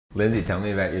Lindsay, tell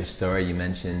me about your story. You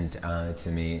mentioned to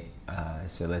me,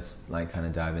 so let's like kind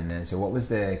of dive in there. So what was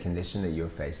the condition that you were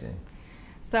facing?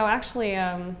 So actually,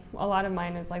 a lot of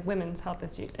mine is like women's health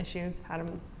issues. I've had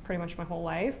them pretty much my whole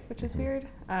life, which is weird.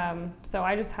 So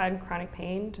I just had chronic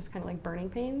pain, just kind of like burning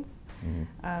pains,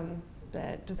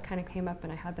 that just kind of came up,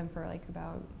 and I had them for like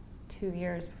about 2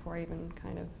 years before I even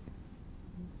kind of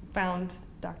found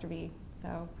Dr. V.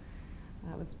 So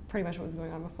that was pretty much what was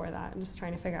going on before that, and just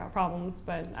trying to figure out problems.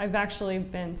 But I've actually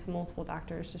been to multiple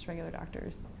doctors, just regular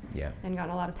doctors, and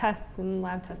gotten a lot of tests and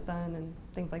lab tests done and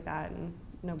things like that, and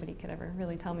nobody could ever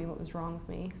really tell me what was wrong with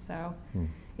me. So,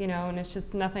 you know, and it's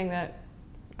just nothing that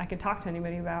I could talk to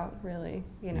anybody about, really.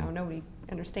 You know, nobody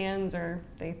understands, or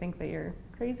they think that you're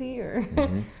crazy, or,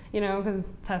 you know,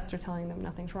 because tests are telling them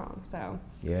nothing's wrong. So,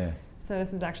 so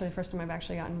this is actually the first time I've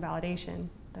actually gotten validation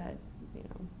that, you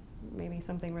know, maybe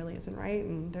something really isn't right,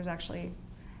 and there's actually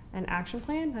an action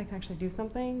plan that I can actually do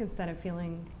something instead of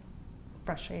feeling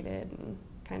frustrated and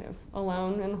kind of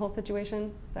alone in the whole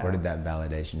situation. So what did that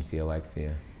validation feel like for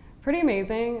you? Pretty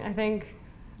amazing. I think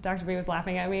Dr. B was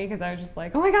laughing at me because I was just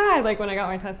like, oh my God, like when I got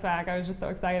my test back, I was just so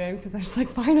excited because I was just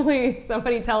like, finally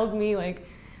somebody tells me like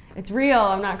it's real,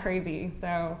 I'm not crazy.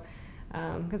 So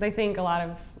because I think a lot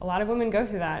of women go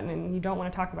through that, and you don't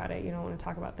want to talk about it. You don't want to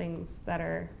talk about things that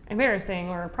are embarrassing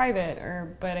or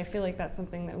private, but I feel like that's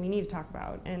something that we need to talk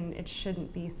about, and it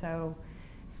shouldn't be so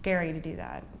scary to do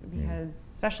that, because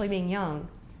especially being young,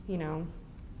 you know,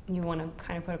 you want to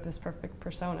kind of put up this perfect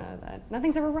persona that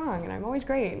nothing's ever wrong and I'm always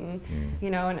great, and you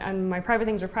know, and my private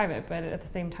things are private, but at the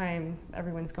same time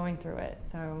everyone's going through it,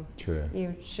 so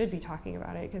you should be talking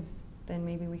about it, because then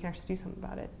maybe we can actually do something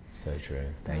about it. So true.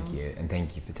 Thank you. And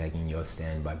thank you for taking your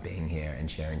stand by being here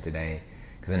and sharing today,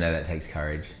 because I know that takes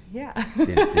courage. Yeah.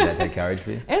 Did that take courage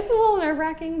for you? It's a little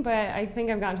nerve-wracking, but I think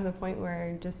I've gotten to the point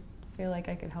where I just feel like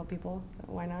I could help people, so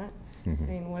why not? I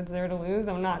mean, what's there to lose?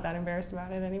 I'm not that embarrassed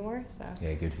about it anymore, so.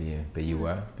 Yeah, good for you. But you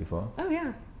were before? Oh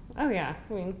yeah. Oh yeah.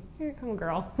 I mean, I'm a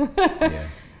girl. Yeah.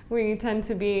 We tend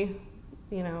to be,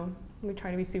 you know, we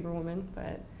try to be superwoman,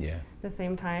 but at the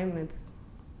same time, it's,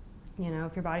 you know,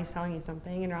 if your body's telling you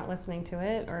something and you're not listening to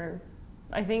it, or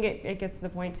I think it gets to the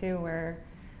point too where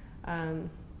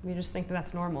you just think that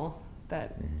that's normal,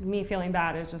 that me feeling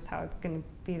bad is just how it's going to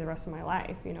be the rest of my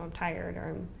life. You know, I'm tired, or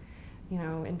I'm, you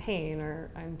know, in pain,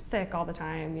 or I'm sick all the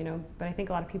time, you know, but I think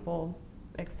a lot of people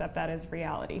accept that as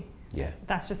reality. Yeah.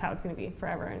 That's just how it's going to be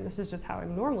forever, and this is just how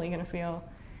I'm normally going to feel.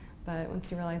 But once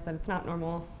you realize that it's not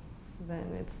normal, then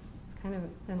it's kind of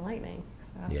enlightening.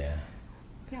 So, yeah.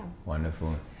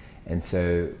 Wonderful. And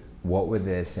so what were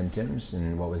the symptoms,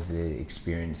 and what was the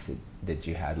experience that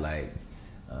you had, like,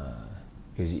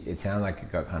 because it sounded like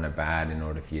it got kind of bad in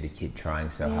order for you to keep trying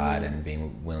so hard and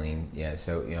being willing.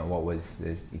 So, you know, what was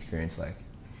this experience like?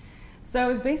 So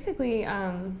it was basically,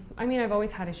 I mean, I've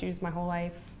always had issues my whole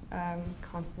life,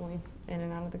 constantly in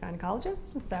and out of the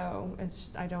gynecologist. So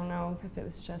I don't know if it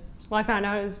was just, well, I found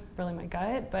out it was really my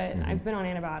gut, but I've been on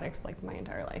antibiotics like my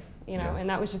entire life, you know, and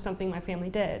that was just something my family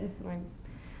did. My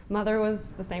mother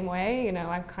was the same way, you know,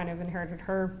 I've kind of inherited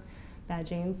her bad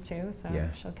genes too, so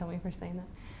she'll kill me for saying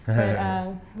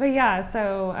that. But yeah,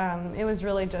 so it was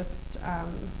really just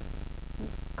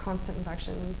constant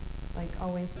infections, like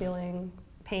always feeling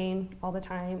pain all the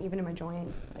time, even in my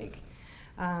joints, like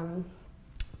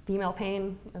female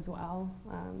pain as well,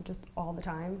 just all the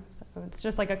time. So it's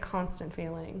just like a constant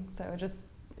feeling. So just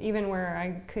even where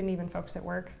I couldn't even focus at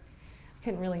work, I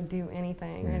couldn't really do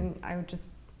anything, and I would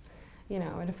just, you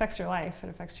know, it affects your life, it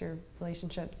affects your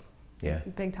relationships,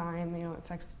 big time. You know, it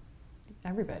affects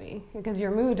everybody, because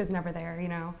your mood is never there, you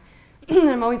know.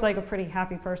 I'm always like a pretty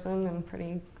happy person and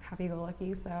pretty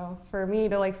happy-go-lucky, so for me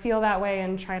to like feel that way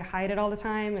and try to hide it all the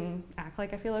time and act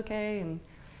like I feel okay,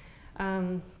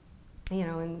 and you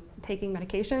know, and taking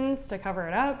medications to cover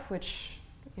it up, which,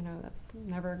 you know, that's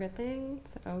never a good thing.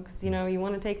 So, because, you know, you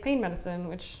want to take pain medicine,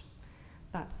 which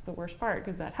that's the worst part,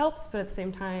 because that helps, but at the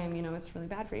same time, you know, it's really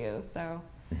bad for you. So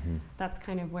that's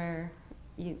kind of where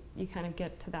you kind of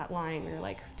get to that line where you're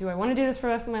like, do I want to do this for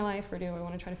the rest of my life, or do I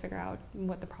want to try to figure out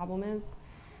what the problem is?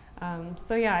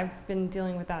 So yeah, I've been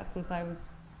dealing with that since I was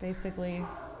basically,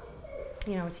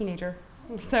 you know, a teenager.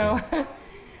 So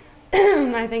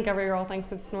I think every girl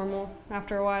thinks it's normal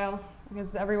after a while,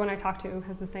 because everyone I talk to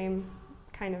has the same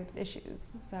kind of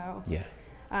issues. So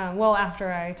well,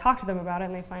 after I talk to them about it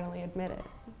and they finally admit it,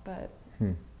 but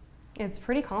it's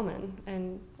pretty common,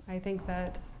 and I think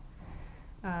that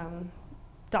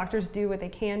doctors do what they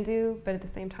can do, but at the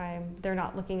same time, they're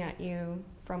not looking at you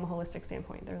from a holistic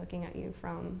standpoint. They're looking at you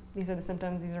from, these are the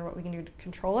symptoms, these are what we can do to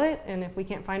control it, and if we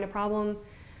can't find a problem,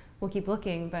 we'll keep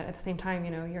looking. But at the same time,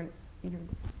 you know, you're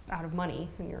out of money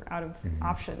and you're out of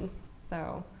options.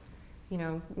 So, you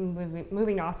know,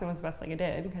 moving to Austin was the best thing I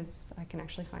did because I can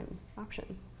actually find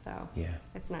options. So yeah,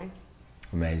 it's nice.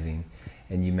 Amazing.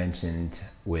 And you mentioned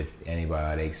with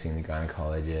antibiotics, seeing the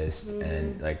gynecologist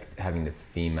and like having the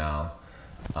female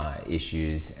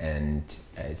issues, and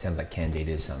it sounds like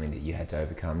candida is something that you had to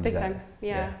overcome. Big time.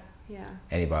 Yeah.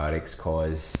 Antibiotics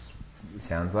cause,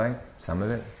 sounds like, some of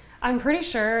it? I'm pretty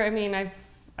sure. I mean,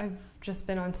 I've just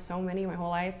been on so many my whole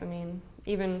life. I mean,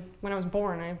 even when I was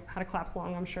born, I had a collapsed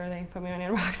lung. I'm sure they put me on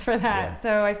antibiotics for that. Yeah.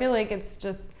 So I feel like it's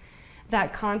just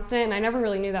that constant, and I never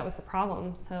really knew that was the problem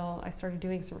until I started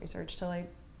doing some research till I,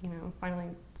 you know, finally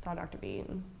saw Dr. B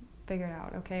and figured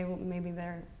out, okay, well, maybe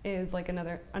there is like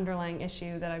another underlying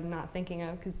issue that I'm not thinking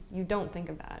of, because you don't think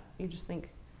of that. You just think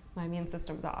my immune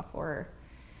system's off, or,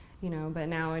 you know, but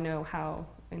now I know how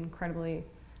incredibly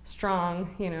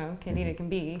strong, you know, candida can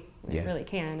be. It really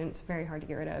can, and it's very hard to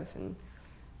get rid of. And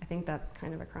I think that's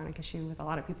kind of a chronic issue with a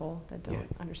lot of people that don't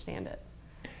understand it.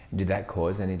 Did that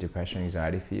cause any depression or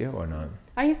anxiety for you or not?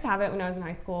 I used to have it when I was in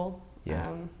high school,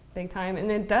 big time.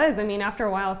 And it does, I mean, after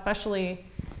a while, especially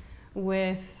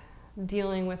with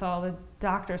dealing with all the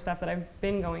doctor stuff that I've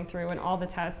been going through and all the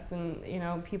tests and, you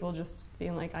know, people just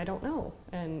being like, I don't know.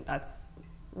 And that's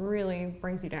really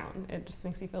brings you down. It just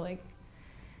makes you feel like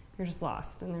you're just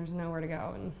lost and there's nowhere to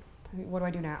go. And what do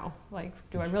I do now? Like,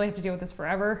 do I really have to deal with this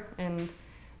forever? And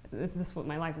is this what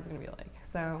my life is going to be like?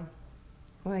 So,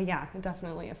 well, yeah, it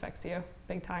definitely affects you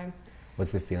big time.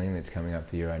 What's the feeling that's coming up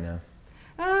for you right now?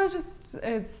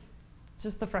 It's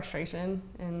just the frustration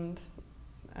and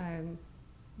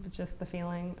just the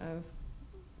feeling of,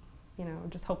 you know,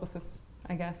 just hopelessness,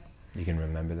 I guess. You can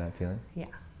remember that feeling? Yeah,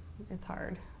 it's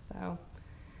hard. So,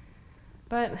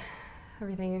 but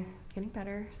everything is getting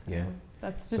better. So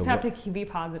that's just have to be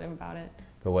positive about it.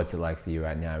 But what's it like for you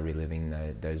right now, reliving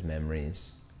those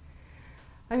memories?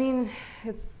 I mean,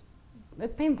 it's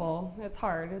painful. It's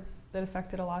hard. It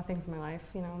affected a lot of things in my life.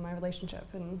 You know, my relationship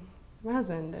and my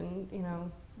husband, and you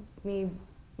know,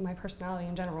 my personality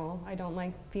in general. I don't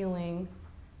like feeling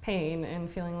pain and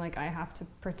feeling like I have to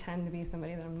pretend to be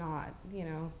somebody that I'm not. You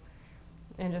know,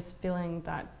 and just feeling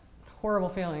that horrible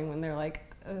feeling when they're like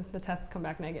the tests come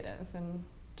back negative, and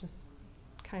just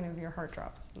kind of your heart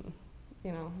drops. And,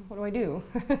 you know, what do I do?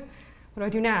 What do I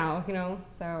do now? You know,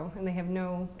 so, and they have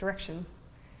no direction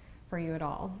for you at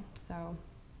all. So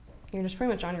you're just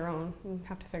pretty much on your own. You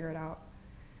have to figure it out.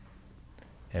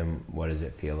 And what does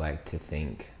it feel like to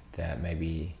think that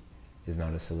maybe is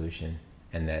not a solution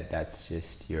and that's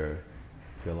just your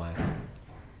life?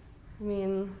 I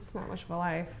mean, it's not much of a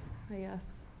life, I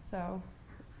guess. So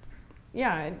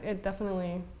yeah, it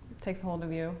definitely takes a hold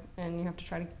of you, and you have to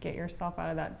try to get yourself out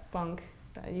of that funk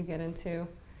that you get into.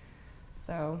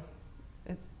 So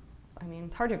it's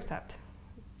hard to accept.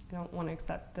 I don't want to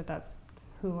accept that that's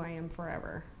who I am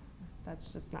forever.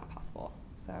 That's just not possible.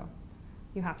 So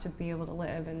you have to be able to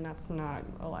live, and that's not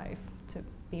a life to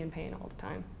be in pain all the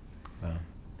time. Wow.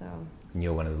 So. And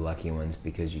you're one of the lucky ones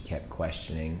because you kept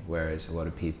questioning, whereas a lot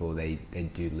of people, they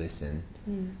do listen.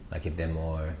 Like if they're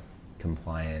more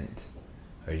compliant,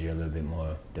 or you're a little bit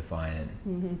more defiant.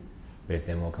 But if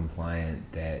they're more compliant,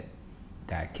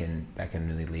 that can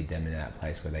really lead them into that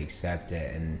place where they accept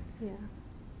it. And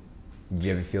did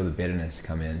you ever feel the bitterness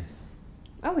come in?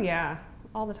 Oh yeah,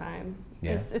 all the time.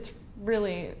 Yeah. It's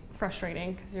really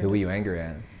frustrating. Who were you angry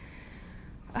at?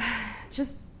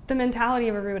 Just the mentality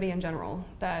of everybody in general,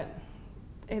 that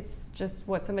it's just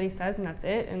what somebody says and that's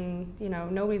it. And you know,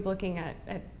 nobody's looking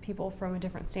at people from a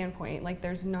different standpoint. Like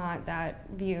there's not that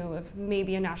view of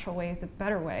maybe a natural way is a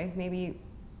better way. Maybe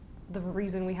the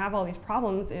reason we have all these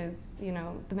problems is, you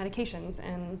know, the medications,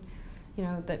 and you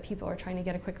know, that people are trying to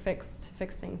get a quick fix to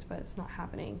fix things, but it's not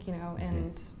happening, you know.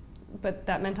 And but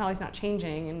that mentality's not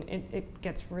changing, and it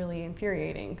gets really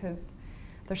infuriating because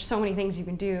there's so many things you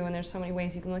can do and there's so many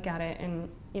ways you can look at it. And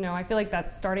you know, I feel like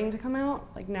that's starting to come out.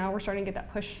 Like now we're starting to get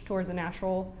that push towards a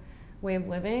natural way of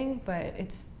living, but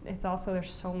it's also,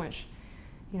 there's so much,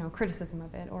 you know, criticism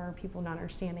of it or people not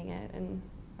understanding it.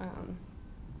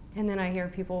 And then I hear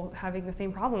people having the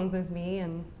same problems as me,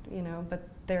 and you know, but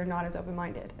they're not as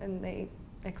open-minded, and they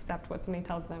accept what somebody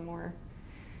tells them, or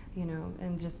you know,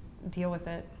 and just deal with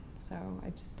it. So I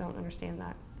just don't understand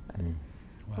that. But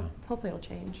Wow. Hopefully it'll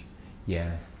change.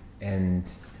 Yeah, and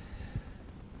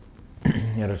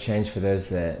it'll change for those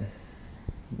that,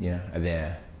 you know, are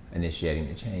there initiating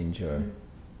the change or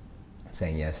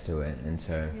saying yes to it. And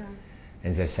so,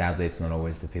 sadly, it's not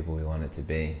always the people we want it to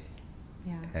be.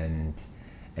 Yeah.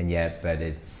 And yet, but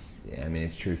it's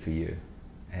true for you,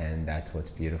 and that's what's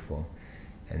beautiful,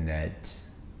 and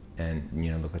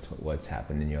you know, look at what's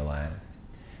happened in your life.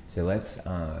 So let's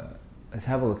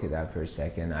have a look at that for a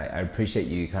second. I appreciate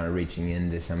you kind of reaching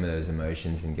into some of those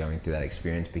emotions and going through that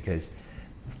experience, because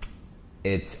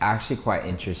it's actually quite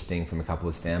interesting from a couple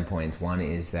of standpoints. One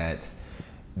is that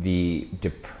the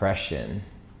depression,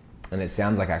 and it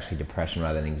sounds like actually depression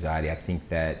rather than anxiety. I think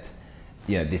that,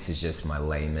 you know, this is just my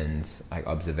layman's like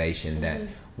observation, that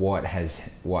what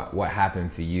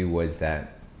happened for you was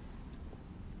that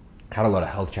had a lot of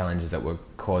health challenges that were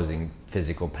causing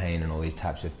physical pain and all these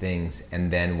types of things.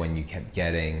 And then when you kept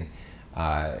getting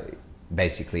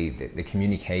basically the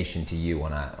communication to you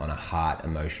on a heart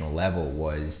emotional level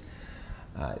was,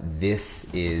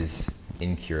 this is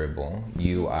incurable.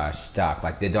 You are stuck.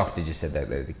 Like the doctor just said that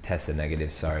the tests are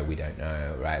negative. Sorry, we don't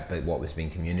know, right? But what was being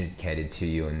communicated to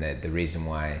you, and that the reason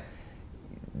why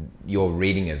your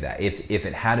reading of that, if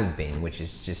it had have been, which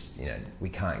is just, you know, we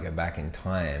can't go back in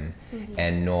time,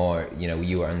 and nor, you know,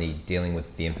 you were only dealing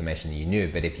with the information that you knew.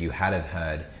 But if you had have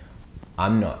heard,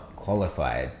 I'm not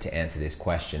qualified to answer this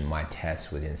question, my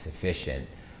test was insufficient,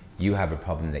 you have a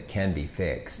problem that can be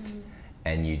fixed.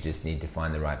 And you just need to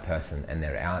find the right person, and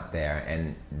they're out there.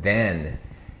 And then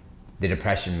the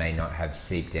depression may not have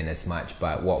seeped in as much,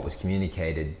 but what was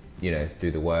communicated, you know,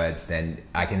 through the words, then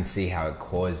I can see how it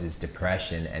causes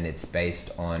depression, and it's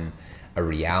based on a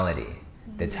reality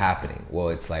that's happening. Well,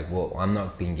 it's like, well, I'm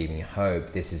not being given hope.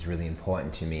 This is really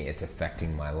important to me. It's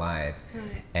affecting my life,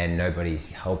 and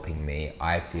nobody's helping me.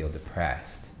 I feel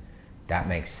depressed. That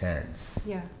makes sense.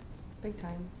 Yeah. Big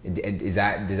time. Does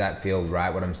that feel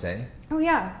right, what I'm saying? Oh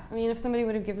yeah. I mean, if somebody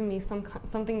would have given me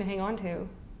something to hang on to,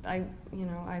 I'm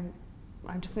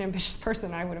just an ambitious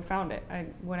person. I would have found it.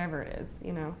 Whatever it is,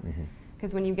 you know.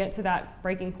 Because when you get to that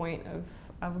breaking point of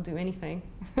I will do anything,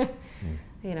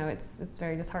 you know, it's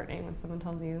very disheartening when someone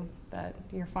tells you that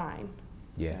you're fine.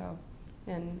 Yeah. So,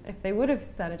 and if they would have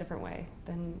said a different way,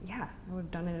 then yeah, I would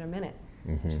have done it in a minute.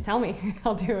 Just tell me,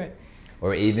 I'll do it.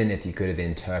 Or even if you could have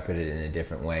interpreted it in a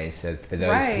different way. So for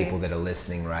those people that are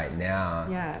listening right now,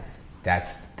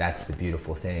 that's the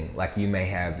beautiful thing. Like you may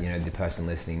have, you know, the person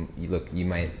listening, you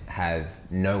might have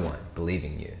no one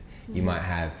believing you. You might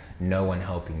have no one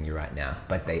helping you right now,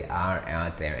 but they are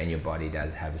out there, and your body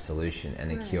does have a solution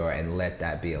and a cure, and let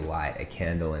that be a light, a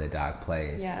candle in a dark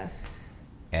place. Yes.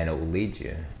 And it will lead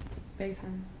you. Big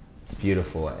time. It's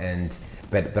beautiful. And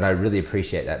but I really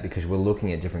appreciate that, because we're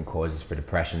looking at different causes for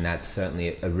depression. That's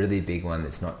certainly a really big one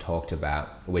that's not talked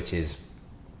about, which is,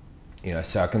 you know,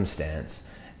 circumstance,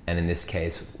 and in this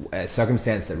case, a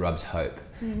circumstance that robs hope.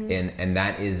 And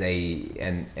that is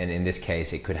and in this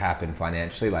case, it could happen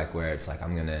financially, like where it's like,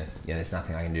 I'm gonna, you know, there's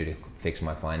nothing I can do to fix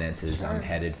my finances. I'm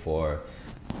headed for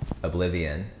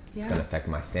oblivion. It's gonna affect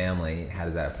my family. How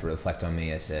does that reflect on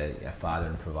me as a father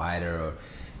and provider,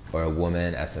 or a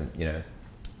woman, as a, you know,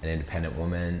 an independent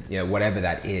woman, you know, whatever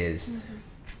that is,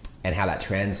 and how that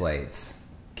translates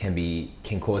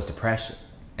can cause depression,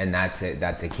 and that's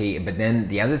a key. But then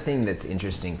the other thing that's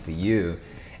interesting for you,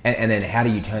 and then how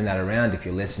do you turn that around if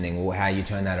you're listening? Well, how you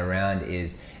turn that around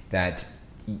is that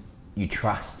you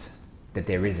trust that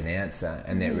there is an answer,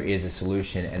 and there is a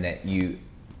solution, and that you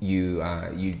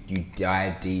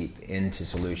dive deep into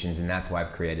solutions, and that's why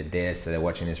I've created this. So they're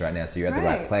watching this right now. So you're at the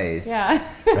right place. Yeah.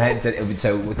 Right.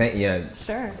 So thank, you know.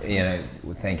 Sure. You know,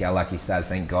 thank our lucky stars.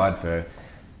 Thank God for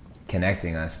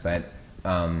connecting us.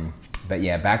 But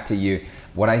yeah, back to you.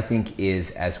 What I think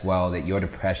is as well that your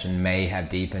depression may have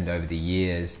deepened over the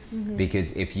years,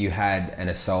 because if you had an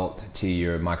assault to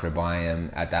your microbiome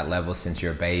at that level since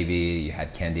you're a baby, you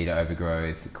had candida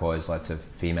overgrowth, caused lots of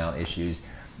female issues.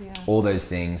 All those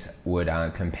things would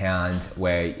compound,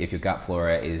 where if your gut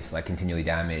flora is like continually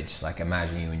damaged, like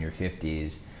imagine you in your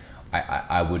 50s,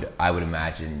 I would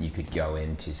imagine you could go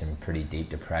into some pretty deep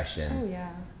depression.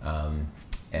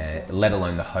 Let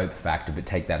alone the hope factor, but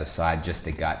take that aside, just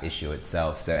the gut issue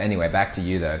itself. So anyway, back to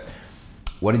you though.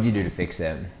 What did you do to fix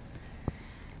it?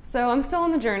 So I'm still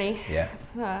on the journey. Yeah.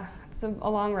 It's a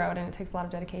long road, and it takes a lot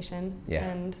of dedication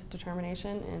and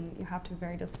determination, and you have to be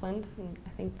very disciplined, and I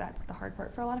think that's the hard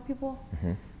part for a lot of people.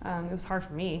 It was hard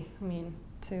for me, I mean,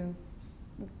 to,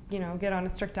 you know, get on a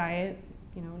strict diet,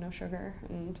 you know, no sugar,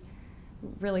 and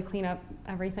really clean up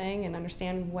everything and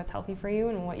understand what's healthy for you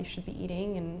and what you should be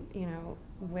eating. And, you know,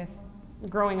 with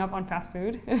growing up on fast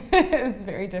food, it was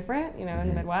very different, you know, in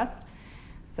the Midwest.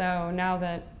 So now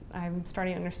that I'm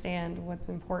starting to understand what's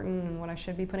important and what I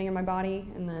should be putting in my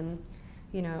body, and then,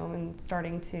 you know, and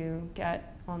starting to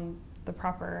get on the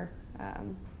proper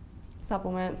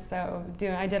supplements. So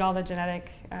I did all the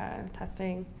genetic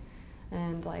testing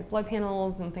and like blood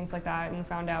panels and things like that, and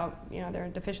found out, you know, there are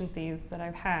deficiencies that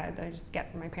I've had that I just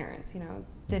get from my parents, you know,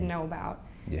 didn't know about.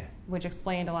 Yeah. Which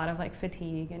explained a lot of like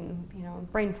fatigue and, you know,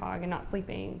 brain fog and not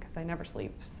sleeping, because I never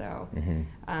sleep. So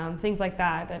things like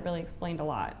that really explained a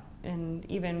lot. And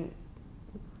even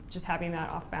just having that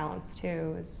off balance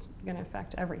too is going to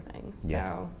affect everything.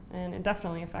 Yeah. So, and it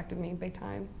definitely affected me big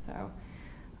time. So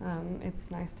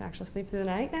it's nice to actually sleep through the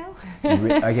night now.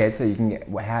 Okay, so you can get,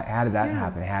 how did that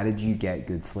happen? How did you get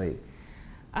good sleep?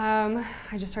 I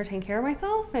just started taking care of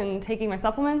myself and taking my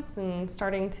supplements and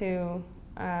starting to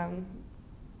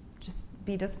just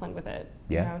be disciplined with it.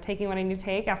 Yeah. You know, taking what I need to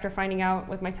take after finding out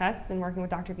with my tests and working with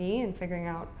Dr. V and figuring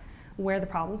out where the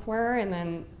problems were, and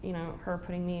then, you know, her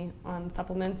putting me on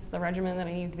supplements, the regimen that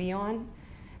I needed to be on,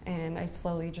 and I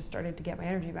slowly just started to get my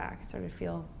energy back, started to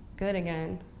feel good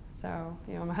again. So,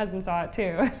 you know, my husband saw it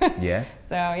too. Yeah?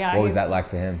 So, yeah. What was that like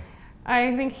for him?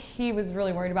 I think he was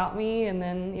really worried about me, and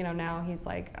then, you know, now he's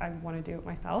like, I want to do it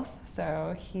myself.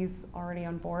 So he's already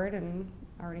on board and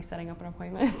already setting up an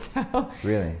appointment. So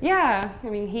Really? yeah, I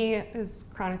mean, he is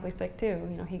chronically sick too.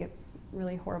 You know, he gets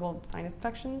really horrible sinus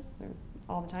infections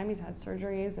all the time. He's had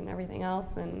surgeries and everything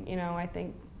else, and, you know, I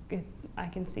think I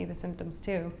can see the symptoms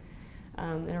too.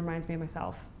 It reminds me of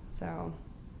myself. So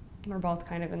we're both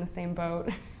kind of in the same boat,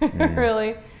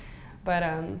 really. But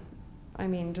I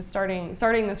mean, just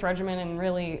starting this regimen, and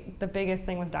really the biggest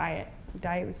thing was diet.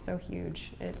 Diet was so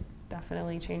huge. It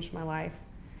definitely changed my life,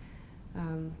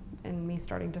 and me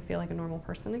starting to feel like a normal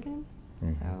person again.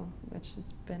 So, which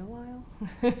it's been a while.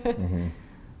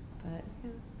 But yeah,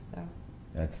 so.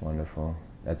 That's wonderful.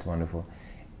 That's wonderful.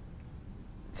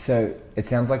 So it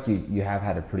sounds like you have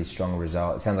had a pretty strong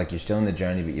result. It sounds like you're still in the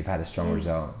journey, but you've had a strong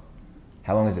result.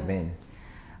 How long has it been?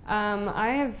 I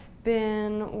have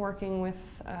been working with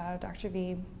Dr.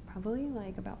 V probably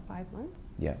like about 5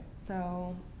 months. Yeah.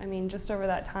 So, I mean, just over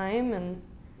that time, and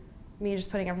me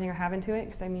just putting everything I have into it,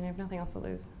 because I mean, I have nothing else to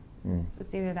lose.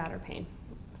 It's either that or pain.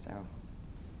 So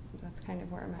that's kind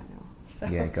of where I'm at now. So.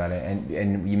 Yeah, got it.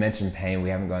 And you mentioned pain. We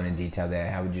haven't gone in detail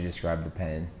there. How would you describe the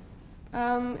pain?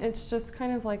 It's just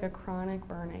kind of like a chronic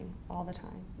burning all the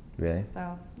time. Really?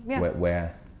 So, yeah.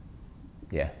 Where?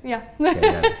 Yeah. Yeah.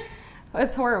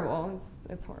 It's horrible.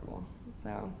 It's horrible.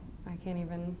 So I can't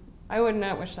even, I would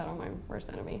not wish that on my worst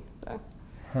enemy. So,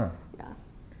 yeah.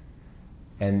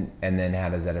 And then how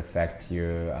does that affect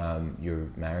your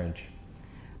marriage?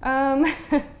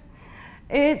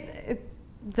 It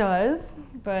does,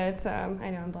 but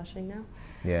I know I'm blushing now.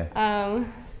 Yeah.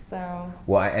 So.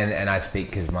 Well, and I speak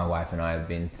because my wife and I have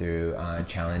been through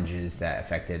challenges that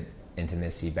affected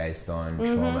intimacy based on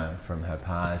trauma from her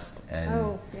past,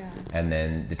 and and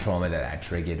then the trauma that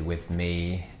triggered with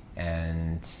me,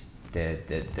 and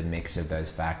the mix of those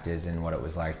factors, and what it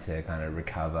was like to kind of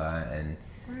recover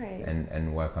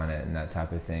and work on it and that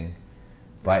type of thing.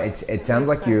 But it sounds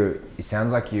like you're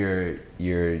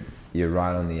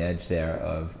right on the edge there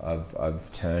of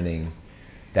turning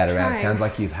that around. It sounds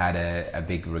like you've had a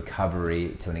big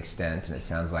recovery to an extent, and it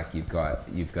sounds like you've got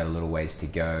a little ways to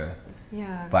go.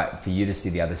 Yeah. But for you to see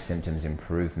the other symptoms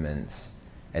improvements,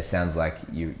 it sounds like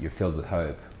you're filled with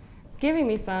hope. It's giving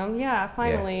me some, yeah,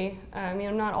 finally. I mean,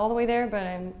 I'm not all the way there, but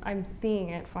I'm seeing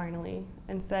it finally,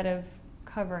 instead of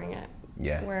covering it.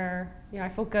 Yeah. Where, you know, I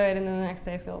feel good, and then the next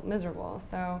day I feel miserable.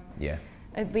 So yeah.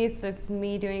 At least it's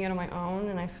me doing it on my own,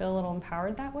 and I feel a little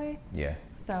empowered that way. Yeah.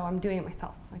 So I'm doing it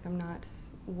myself. Like, I'm not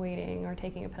waiting or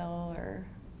taking a pill, or,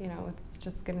 you know, it's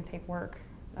just going to take work.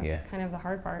 That's kind of the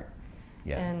hard part.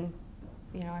 Yeah. And,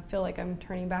 you know, I feel like I'm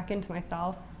turning back into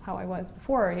myself how I was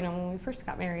before, you know, when we first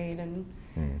got married, and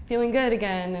feeling good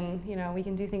again, and, you know, we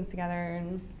can do things together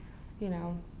and, you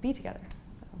know, be together.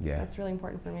 So that's really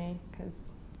important for me,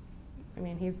 because, I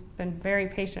mean, he's been very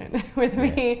patient with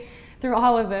me through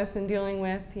all of this, and dealing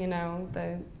with, you know,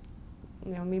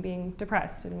 me being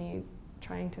depressed and me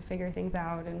trying to figure things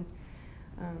out. And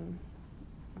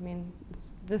I mean, it's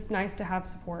just nice to have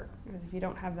support, because if you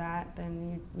don't have that,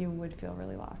 then you would feel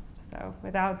really lost. So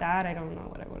without that, I don't know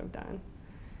what I would have done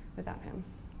without him.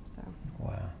 So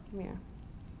wow. Yeah.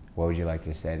 What would you like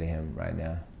to say to him right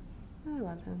now? I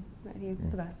love him. That he's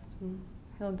the best. And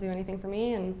he'll do anything for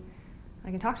me, and I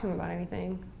can talk to him about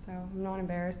anything. So I'm not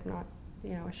embarrassed. I'm not,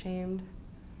 you know, ashamed.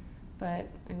 But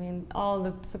I mean, all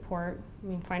the support, I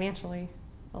mean, financially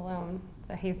alone,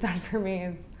 that he's done for me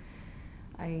is,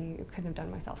 I couldn't have done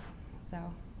myself. So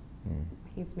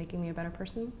he's making me a better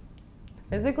person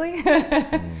physically,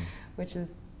 which is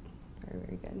very,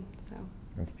 very good. So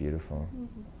that's beautiful.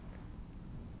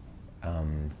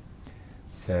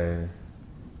 So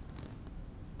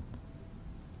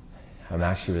I'm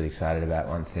actually really excited about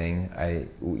one thing.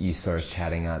 You saw us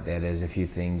chatting out there. There's a few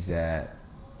things that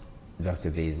Dr.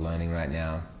 V is learning right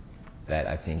now that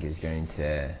I think is going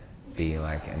to be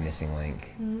like a missing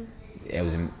link. It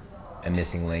was a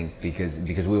missing link because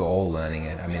we were all learning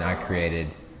it. I mean, I created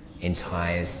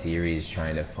entire series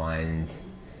trying to find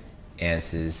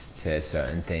answers to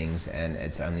certain things, and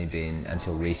it's only been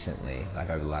until recently,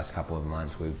 like over the last couple of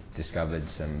months, we've discovered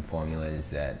some formulas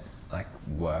that like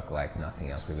work like nothing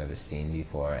else we've ever seen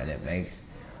before, and it makes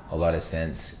a lot of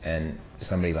sense. And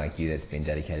somebody like you that's been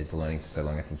dedicated to learning for so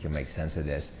long, I think you'll make sense of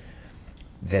this.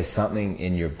 There's something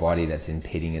in your body that's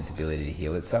impeding its ability to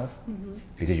heal itself,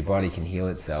 because your body can heal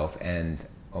itself. And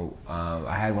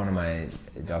I had one of my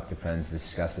doctor friends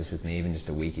discuss this with me even just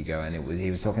a week ago, and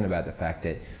he was talking about the fact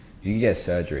that you get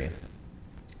surgery.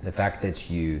 The fact that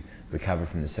you recover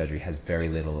from the surgery has very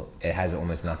little, it has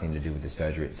almost nothing to do with the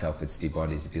surgery itself. It's the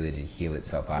body's ability to heal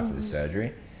itself after the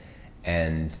surgery.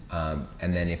 And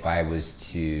then if I was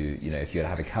to, you know, if you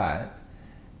had a cut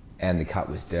and the cut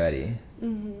was dirty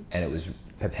and it was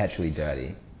perpetually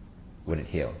dirty, would it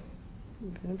heal?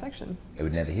 An infection. It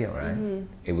would never heal, right?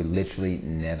 It would literally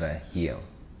never heal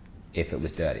if it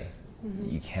was dirty.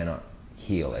 You cannot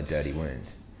heal a dirty wound.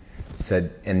 So,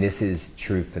 and this is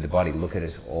true for the body. Look at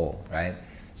us all, right?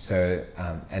 So,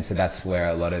 and so that's where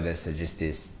a lot of us are just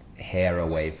this hair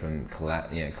away from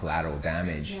collateral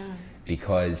damage,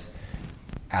 because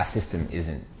our system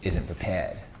isn't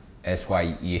prepared. That's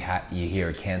why you hear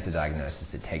a cancer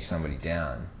diagnosis that takes somebody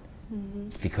down.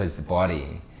 It's because the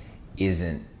body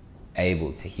isn't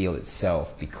able to heal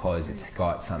itself because it's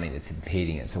got something that's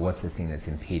impeding it. So what's the thing that's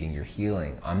impeding your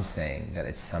healing? I'm saying that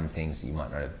it's some things that you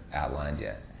might not have outlined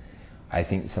yet. I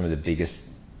think some of the biggest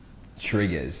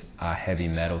triggers are heavy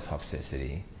metal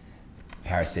toxicity,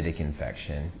 parasitic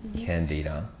infection,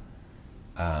 candida,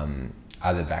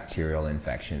 other bacterial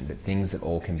infection, but things that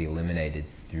all can be eliminated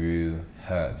through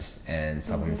herbs and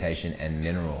supplementation and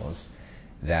minerals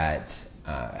that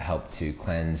help to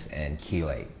cleanse and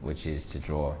chelate, which is to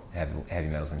draw heavy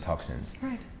metals and toxins.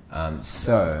 Right.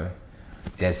 So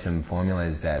there's some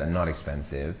formulas that are not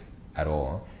expensive at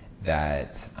all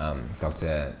that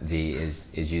Dr. V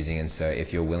is using, and so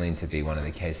if you're willing to be one of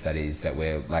the case studies that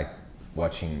we're like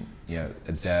watching, you know,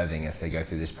 observing as they go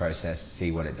through this process,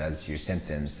 see what it does to your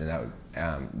symptoms, then that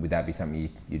would that be something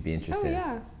you'd be interested in?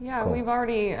 Oh yeah. Cool. We've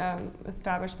already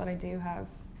established that I do have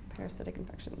parasitic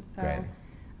infection, so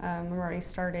we're already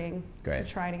starting to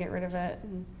try to get rid of it.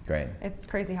 And Great. It's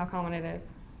crazy how common it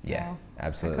is. So yeah,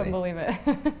 absolutely. I couldn't believe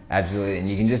it. Absolutely, and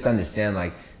you can just understand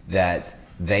like that.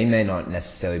 They may not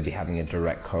necessarily be having a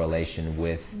direct correlation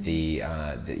with the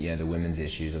women's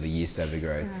issues or the yeast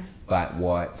overgrowth, but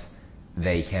what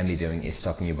they can be doing is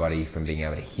stopping your body from being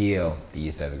able to heal the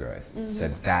yeast overgrowth.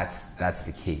 So that's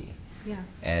the key. Yeah.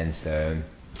 And so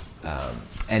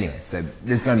anyway, so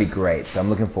this is going to be great. So I'm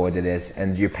looking forward to this.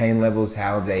 And your pain levels,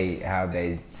 how have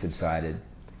they subsided?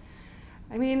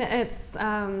 I mean, it's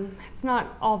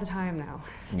not all the time now.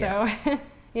 So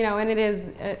you know, and it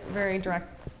is very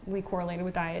directly correlated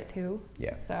with diet too.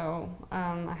 Yeah. So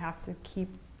I have to keep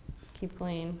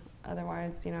clean.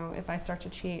 Otherwise, you know, if I start to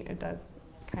cheat, it does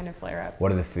kind of flare up.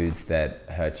 What are the foods that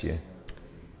hurt you?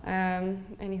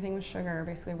 Anything with sugar,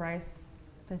 basically rice,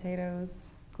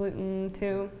 potatoes, gluten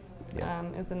too,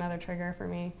 is another trigger for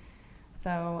me.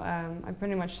 So I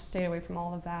pretty much stayed away from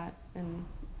all of that, and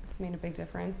it's made a big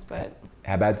difference. But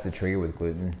how bad's the trigger with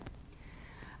gluten?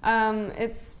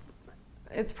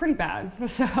 It's pretty bad.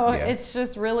 So it's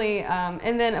just really,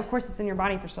 and then of course it's in your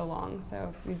body for so long.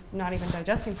 So if you're not even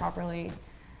digesting properly,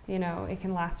 you know, it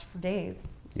can last for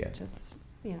days. Yeah. Just,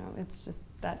 you know, it's just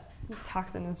that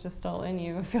toxin is just still in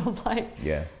you, it feels like.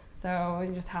 Yeah. So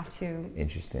you just have to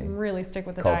really stick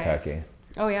with the diet. Cold turkey.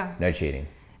 Oh yeah. No cheating.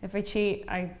 If I cheat,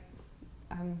 I'm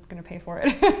gonna pay for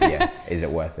it. Yeah. Is it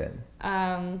worth it?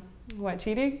 What,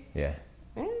 cheating? Yeah.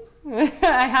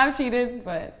 I have cheated,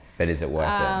 but is it worth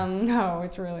it? No,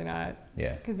 it's really not.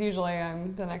 Yeah. Because usually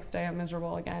the next day I'm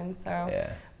miserable again. So.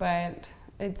 Yeah. But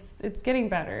it's getting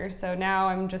better. So now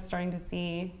I'm just starting to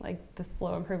see like the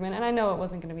slow improvement, and I know it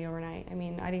wasn't going to be overnight. I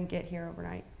mean, I didn't get here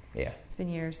overnight. Yeah. It's been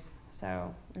years,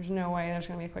 so there's no way there's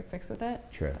going to be a quick fix with it.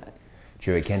 True.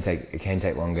 True. It can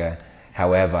take longer.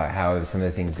 However, some of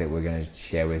the things that we're going to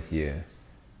share with you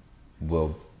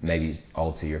will maybe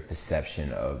alter your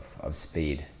perception of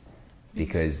speed.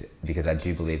 Because I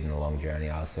do believe in the long journey.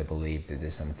 I also believe that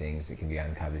there's some things that can be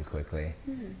uncovered quickly.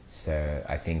 So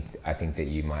I think that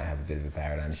you might have a bit of a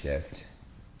paradigm shift,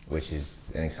 which is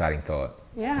an exciting thought.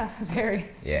 Yeah, very.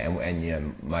 Yeah, and you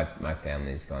know, my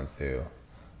family's gone through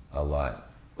a lot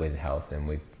with health, and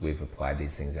we've applied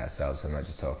these things ourselves. So I'm not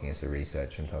just talking as a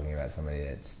researcher. I'm talking about somebody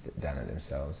that's done it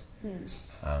themselves.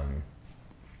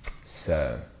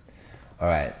 So, all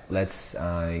right, let's.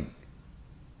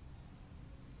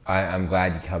 I'm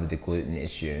glad you covered the gluten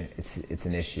issue. It's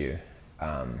an issue.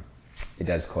 It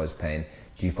does cause pain.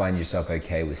 Do you find yourself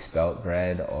okay with spelt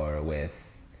bread or with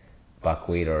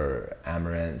buckwheat or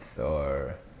amaranth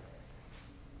or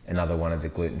another one of the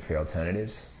gluten-free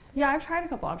alternatives? Yeah, I've tried a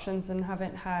couple options and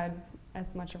haven't had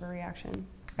as much of a reaction.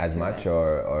 As much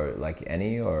or like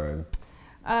any or?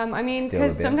 I mean,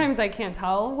 because sometimes I can't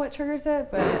tell what triggers it,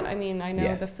 but I mean, I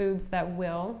know the foods that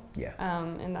will,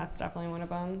 and that's definitely one of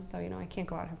them. So, you know, I can't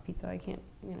go out and have pizza. I can't,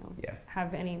 you know,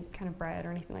 have any kind of bread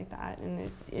or anything like that.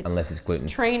 And unless it's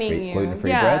gluten-free, training you.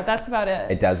 gluten-free bread? bread? That's about it.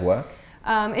 It does work?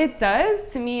 It does.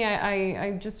 To me,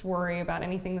 I just worry about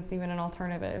anything that's even an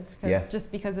alternative,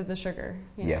 just because of the sugar,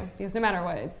 you know, because no matter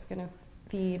what, it's going to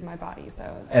feed my body.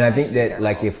 So, and I think that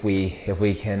like if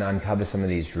we can uncover some of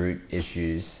these root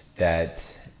issues,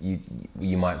 that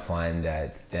you might find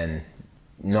that then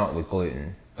not with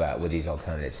gluten but with these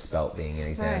alternatives, spelt being an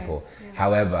example. Right.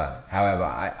 However,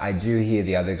 I do hear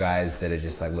the other guys that are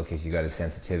just like, look, if you got a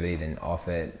sensitivity, then off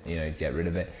it, you know, get rid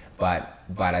of it. But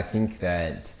I think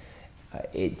that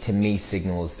it to me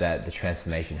signals that the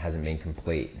transformation hasn't been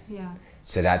complete. Yeah.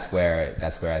 So that's where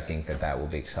I think that will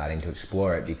be exciting to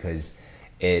explore it, because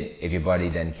if your body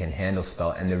then can handle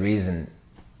spelt, and the reason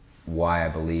why I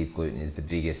believe gluten is the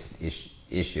biggest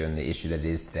issue and the issue that it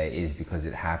is today is because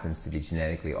it happens to be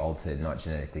genetically altered, not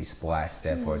genetically spliced.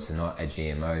 Therefore, it's not a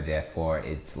GMO. Therefore,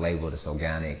 it's labeled as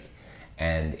organic,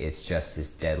 and it's just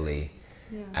as deadly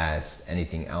as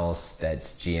anything else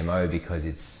that's GMO, because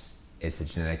it's a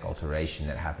genetic alteration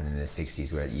that happened in the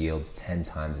 60s where it yields 10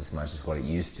 times as much as what it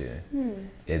used to.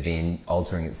 They've been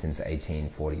altering it since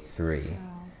 1843. Wow.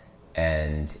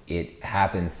 And it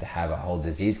happens to have a whole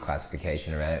disease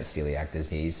classification around it, celiac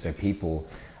disease. So people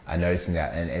are noticing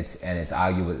that, and it's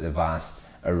arguable that the vast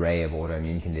array of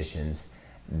autoimmune conditions,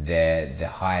 the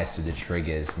highest of the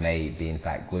triggers may be in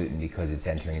fact gluten, because it's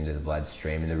entering into the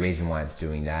bloodstream. And the reason why it's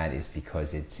doing that is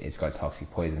because it's got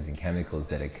toxic poisons and chemicals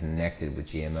that are connected with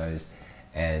GMOs,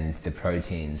 and the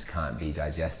proteins can't be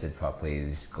digested properly.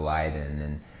 There's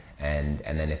gliadin,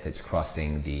 and then if it's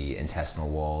crossing the intestinal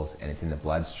walls and it's in the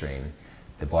bloodstream,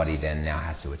 the body then now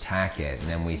has to attack it. And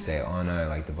then we say, oh no,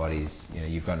 like the body's, you know,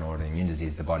 you've got an autoimmune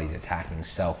disease, the body's attacking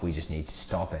self, we just need to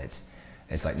stop it.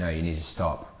 And it's like, no, you need to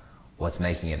stop what's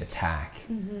making it attack,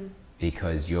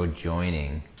 because you're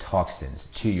joining toxins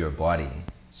to your body,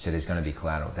 so there's going to be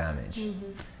collateral damage.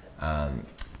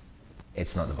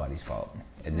 It's not the body's fault.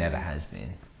 It never has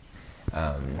been.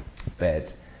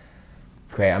 But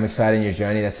great, I'm excited in your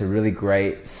journey. That's a really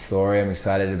great story. I'm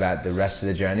excited about the rest of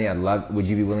the journey. Would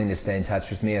you be willing to stay in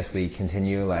touch with me as we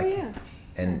continue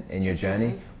in your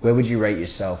journey? Where would you rate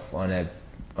yourself on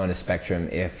a spectrum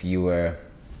if you were,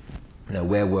 you know,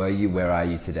 where were you, where are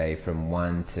you today, from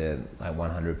 1 to like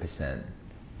 100%?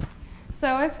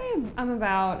 So I'd say I'm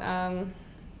about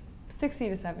 60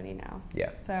 to 70 now. Yeah.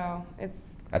 So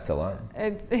that's a lot.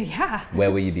 Yeah.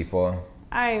 Where were you before?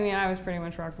 I mean, I was pretty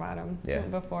much rock bottom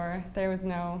before. There was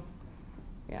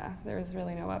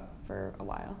really no up for a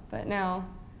while. But now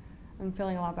I'm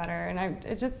feeling a lot better, and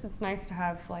it's nice to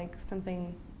have like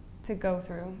something to go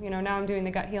through. You know, now I'm doing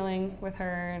the gut healing with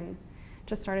her, and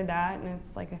just started that, and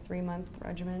it's like a 3-month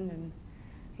regimen, and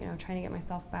you know, trying to get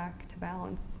myself back to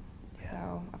balance.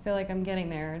 So I feel like I'm getting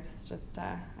there. It's just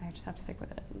I just have to stick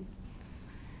with it and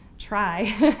try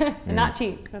and not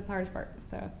cheat. That's the hardest part.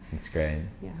 So that's great.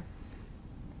 Yeah.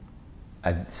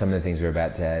 Some of the things we're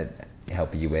about to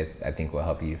help you with, I think, will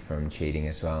help you from cheating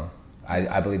as well.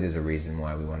 I believe there's a reason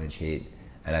why we want to cheat,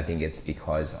 and I think it's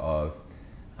because of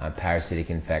parasitic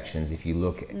infections. If you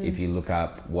look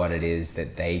up what it is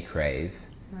that they crave,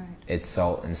 it's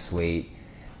salt and sweet.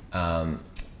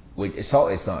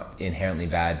 Salt is not inherently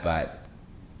bad, but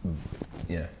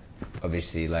you know,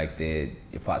 obviously, like the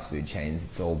fast food chains,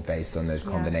 it's all based on those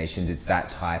combinations. It's that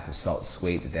type of salt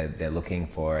sweet that they're looking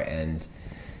for, and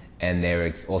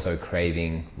they're also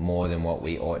craving more than what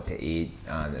we ought to eat.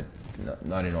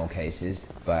 Not in all cases,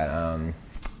 but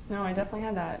no, I definitely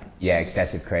had that. Yeah,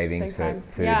 excessive cravings for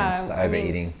food and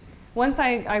overeating. Mean, once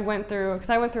I went through, because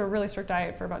I went through a really strict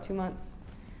diet for about 2 months,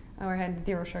 where I had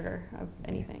 0 sugar of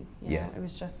anything. You know, it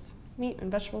was just meat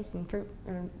and vegetables and fruit,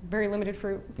 or very limited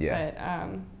fruit. Yeah.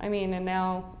 But I mean, and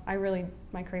now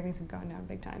my cravings have gone down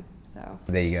big time. So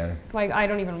there you go. Like, I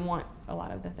don't even want a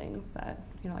lot of the things that,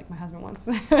 you know, like my husband wants.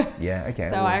 Yeah, okay.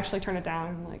 So I actually turn it down.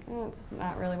 I'm like, oh, it's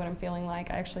not really what I'm feeling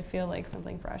like. I actually feel like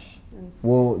something fresh.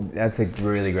 Well, that's a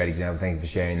really great example. Thank you for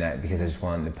sharing that, because I just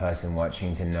want the person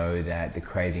watching to know that the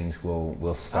cravings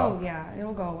will stop. Oh yeah,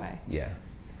 it'll go away. Yeah,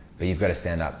 but you've got to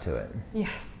stand up to it.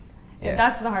 Yes. Yeah.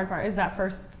 That's the hard part, is that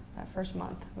first that first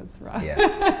month was rough.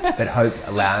 Yeah, but hope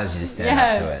allows you to stand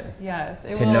up to it. Yes,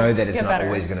 to know that it's not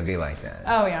always going to be like that.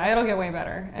 Oh yeah, it'll get way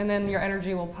better, and then your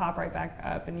energy will pop right back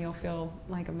up, and you'll feel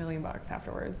like $1 million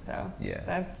afterwards. So yeah,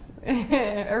 that's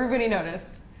everybody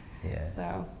noticed. Yeah.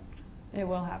 So it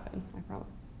will happen, I promise.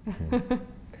 Mm-hmm.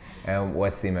 And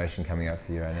what's the emotion coming up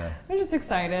for you right now? I'm just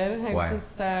excited. Why?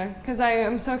 Just because I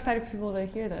am so excited for people to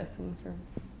hear this, and for,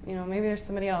 you know, maybe there's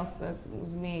somebody else that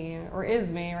was me or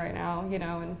is me right now, you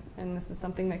know, and this is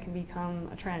something that can become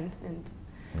a trend and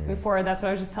move forward. That's what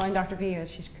I was just telling Dr. V, that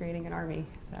she's creating an army.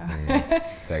 So,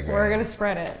 so we're going to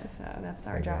spread it. So that's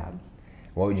our job.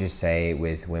 What would you say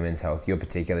with women's health, your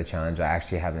particular challenge? I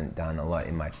actually haven't done a lot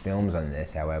in my films on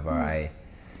this. However,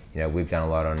 we've done a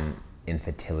lot on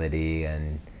infertility,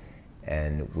 and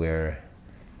we're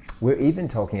even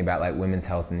talking about like women's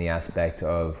health in the aspect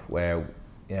of where,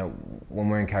 you know, when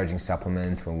we're encouraging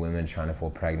supplements, when women are trying to fall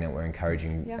pregnant, we're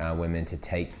encouraging women to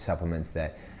take supplements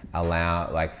that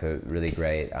allow, like, for really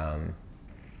great,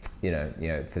 you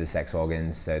know, for the sex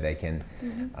organs, so they can,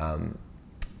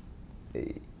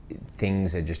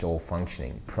 things are just all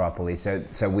functioning properly.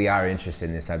 So we are interested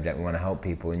in this subject. We want to help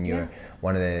people, and you're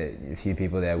one of the few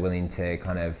people that are willing to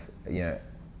kind of, you know,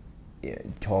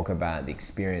 talk about the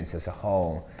experience as a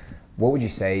whole. What would you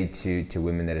say to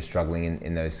women that are struggling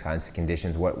in those kinds of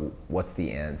conditions? What's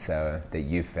the answer that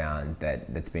you found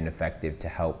that's been effective to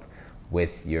help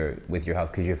with your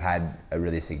health? Because you've had a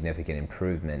really significant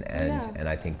improvement, and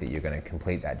I think that you're going to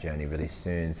complete that journey really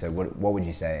soon. So what would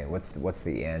you say? What's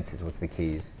the answers? What's the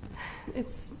keys?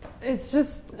 It's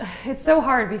so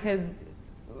hard, because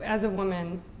as a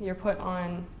woman you're put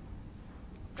on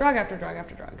drug after drug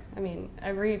after drug. I mean,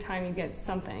 every time you get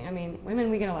something, I mean, women,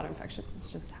 we get a lot of infections.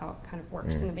 It's just how it kind of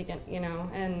works in the beginning, you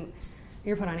know, and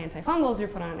you're put on antifungals, you're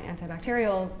put on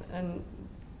antibacterials, and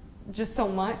just so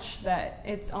much that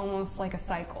it's almost like a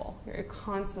cycle. You're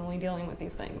constantly dealing with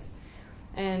these things.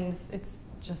 And it's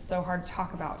just so hard to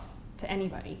talk about to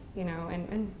anybody, you know,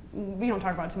 and we don't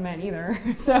talk about it to men either.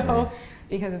 So,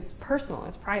 because it's personal,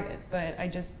 it's private, but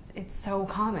it's so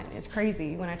common. It's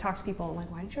crazy. When I talk to people, I'm like,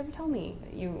 why didn't you ever tell me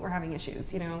that you were having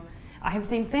issues? You know, I have the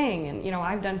same thing, and, you know,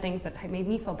 I've done things that made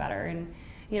me feel better, and,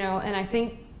 you know, and I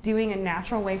think doing a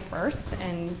natural way first,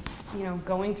 and, you know,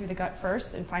 going through the gut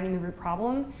first and finding the root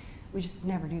problem, we just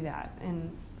never do that, and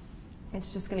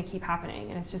it's just going to keep happening,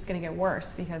 and it's just going to get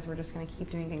worse, because we're just going to keep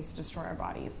doing things to destroy our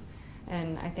bodies.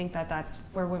 And I think that that's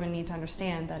where women need to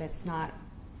understand that it's not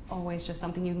always just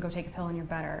something you can go take a pill and you're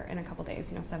better in a couple days,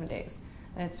 you know, 7 days.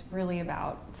 It's really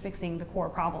about fixing the core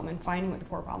problem and finding what the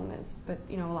core problem is. But,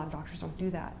 you know, a lot of doctors don't do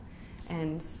that,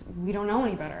 and we don't know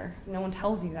any better. No one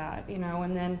tells you that, you know.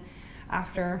 And then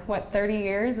after 30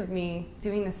 years of me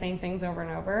doing the same things over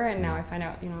and over, and now I find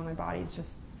out, you know, my body's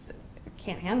just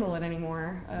can't handle it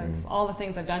anymore, of all the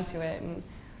things I've done to it. And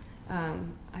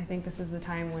I think this is the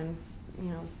time when, you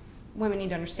know, women need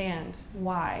to understand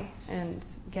why and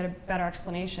get a better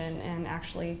explanation and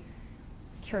actually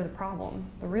cure the problem,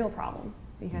 the real problem,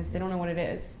 because they don't know what it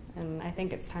is. And I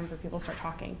think it's time for people to start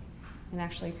talking and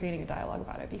actually creating a dialogue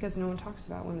about it, because no one talks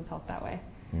about women's health that way.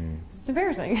 It's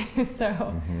embarrassing.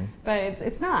 So, but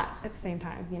it's not at the same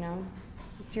time, you know.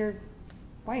 It's your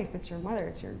wife, it's your mother,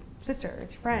 it's your sister,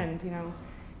 it's your friend, you know.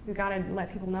 You've got to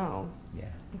let people know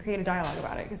and create a dialogue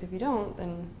about it, because if you don't,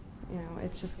 then, you know,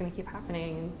 it's just going to keep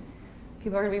happening, and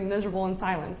people are going to be miserable in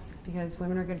silence, because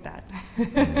women are good at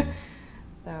that.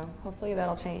 So hopefully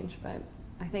that'll change. But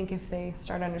I think if they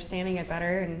start understanding it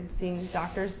better and seeing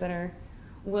doctors that are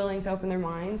willing to open their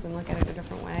minds and look at it a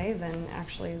different way, then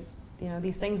actually, you know,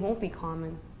 these things won't be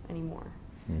common anymore.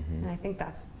 And I think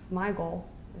that's my goal,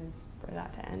 is for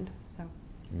that to end. So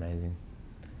amazing.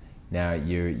 Now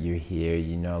you're here,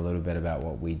 you know a little bit about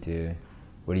what we do.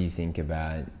 What do you think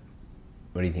about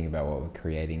what we're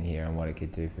creating here and what it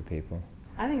could do for people?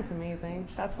 I think it's amazing.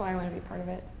 That's why I want to be part of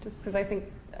it. Just because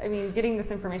I mean, getting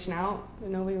this information out,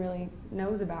 nobody really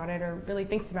knows about it or really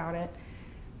thinks about it,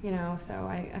 you know, so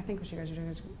I think what you guys are doing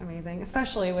is amazing,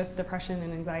 especially with depression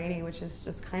and anxiety, which is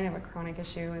just kind of a chronic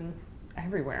issue and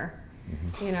everywhere,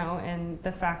 you know, and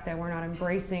the fact that we're not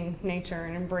embracing nature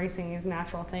and embracing these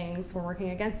natural things, we're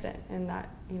working against it, and that,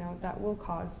 you know, that will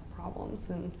cause problems.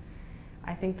 And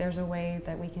I think there's a way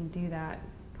that we can do that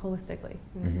holistically,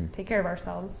 you know, take care of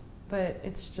ourselves, but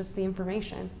it's just the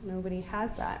information. Nobody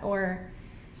has that, or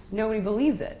nobody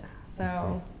believes it.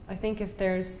 So I think if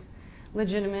there's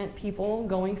legitimate people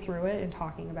going through it and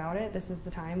talking about it, this is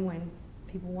the time when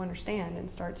people will understand and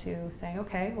start to say,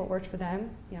 okay, what worked for them?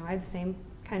 You know, I had the same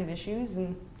kind of issues,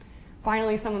 and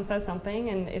finally someone says something,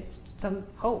 and it's some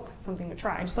hope, something to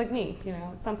try, just like me, you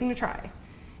know, it's something to try.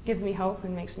 It gives me hope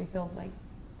and makes me feel like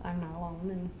I'm not alone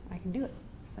and I can do it.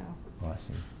 So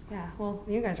Awesome. yeah, well,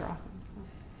 you guys are awesome.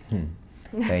 So.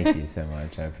 Thank you so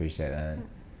much. I appreciate that.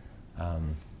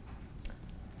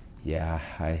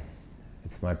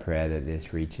 It's my prayer that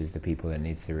this reaches the people that it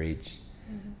needs to reach,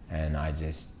 and I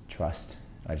just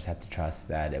have to trust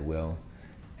that it will,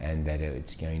 and that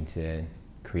it's going to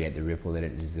create the ripple that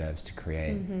it deserves to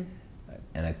create.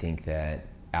 And I think that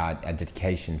our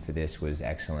dedication for this was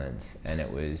excellence, and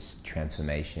it was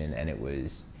transformation, and it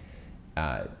was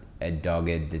a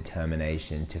dogged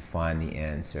determination to find the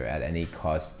answer at any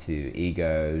cost, to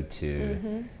ego,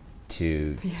 to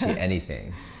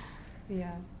anything.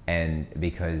 Yeah. And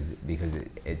because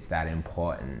it's that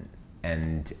important,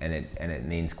 and it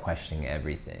means questioning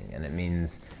everything, and it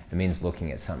means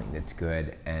looking at something that's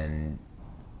good and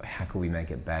how can we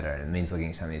make it better, and it means looking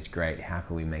at something that's great, how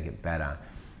can we make it better,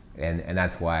 and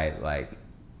that's why, like,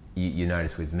 you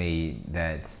notice with me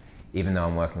that even though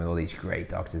I'm working with all these great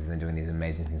doctors and they're doing these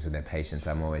amazing things with their patients,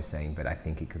 I'm always saying, but I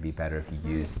think it could be better if you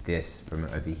use this from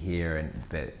over here,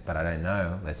 but I don't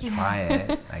know, let's try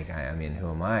it. Like, I mean, who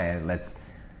am I?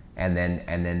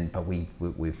 But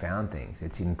we found things.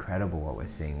 It's incredible what we're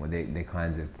seeing, the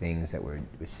kinds of things that we're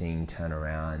seeing turn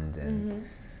around, and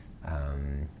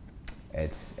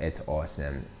it's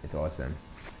awesome. It's awesome.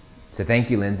 So thank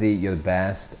you, Linsy. You're the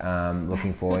best.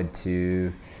 Looking forward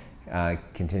to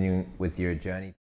continuing with your journey.